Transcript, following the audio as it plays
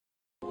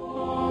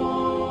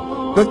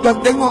Tuan-tuan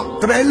tengok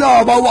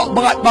trailer bawa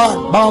barang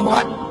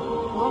berat.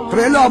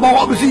 Trailer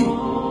bawa besi.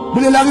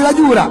 Boleh lari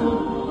laju tak?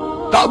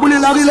 Tak boleh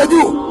lari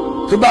laju.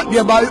 Sebab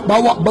dia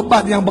bawa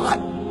beban yang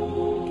berat.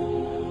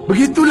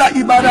 Begitulah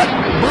ibadat.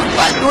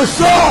 Beban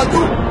dosa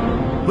tu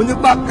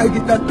menyebabkan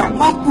kita tak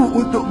mampu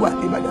untuk buat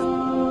ibadat.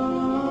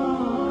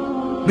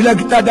 Bila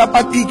kita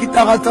dapati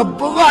kita rasa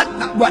berat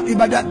nak buat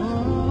ibadat,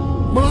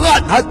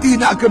 berat hati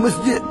nak ke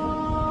masjid,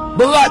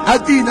 berat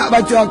hati nak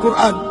baca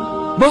Al-Quran,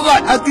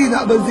 berat hati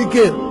nak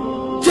berzikir,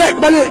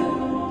 cek balik,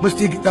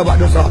 mesti kita buat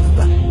dosa.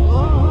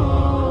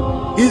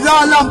 Iza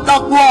lam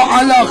taqwa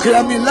ala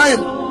qiyamil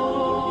lail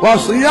wa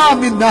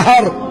siyamin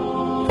nahar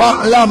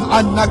fa'lam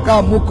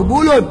annaka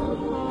mukbulun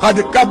qad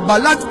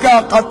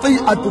kabbalatka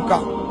qati'atuka.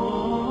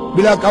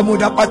 Bila kamu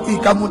dapati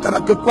kamu tak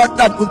ada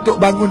kekuatan untuk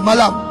bangun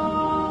malam,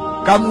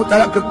 kamu tak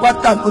ada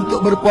kekuatan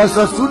untuk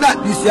berpuasa sunat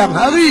di siang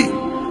hari,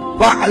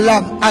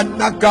 fa'lam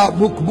annaka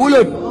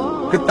mukbulun,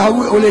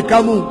 ketahui oleh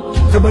kamu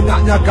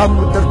sebenarnya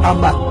kamu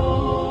tertambat.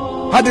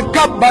 Qad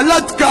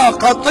kabbalatka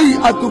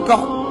qati'atuka,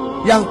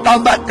 yang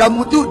tambat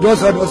kamu tu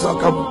dosa-dosa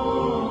kamu.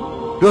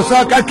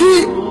 Dosa kaki,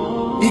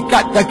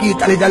 ikat kaki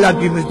tak boleh jalan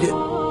pergi masjid.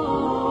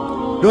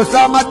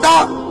 Dosa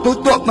mata,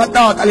 tutup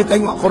mata tak boleh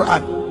tengok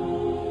Quran.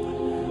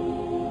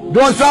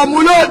 Dosa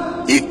mulut,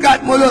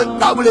 ikat mulut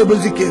tak boleh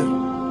berzikir.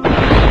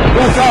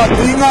 Dosa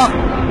telinga,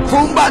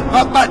 sumbat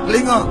rapat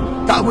telinga,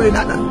 tak boleh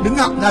nak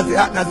dengar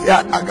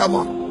nasihat-nasihat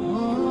agama.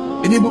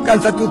 Ini bukan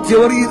satu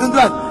teori,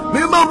 tuan-tuan.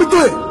 Memang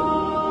betul.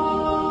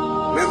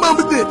 Memang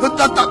betul.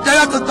 Tuan-tuan tak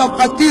percaya, tuan-tuan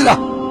perhatilah.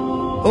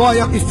 Orang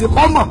yang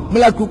istiqamah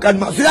melakukan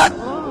maksiat,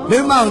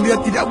 memang dia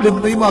tidak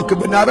boleh menerima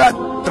kebenaran,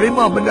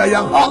 terima benda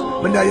yang hak,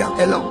 benda yang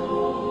elok.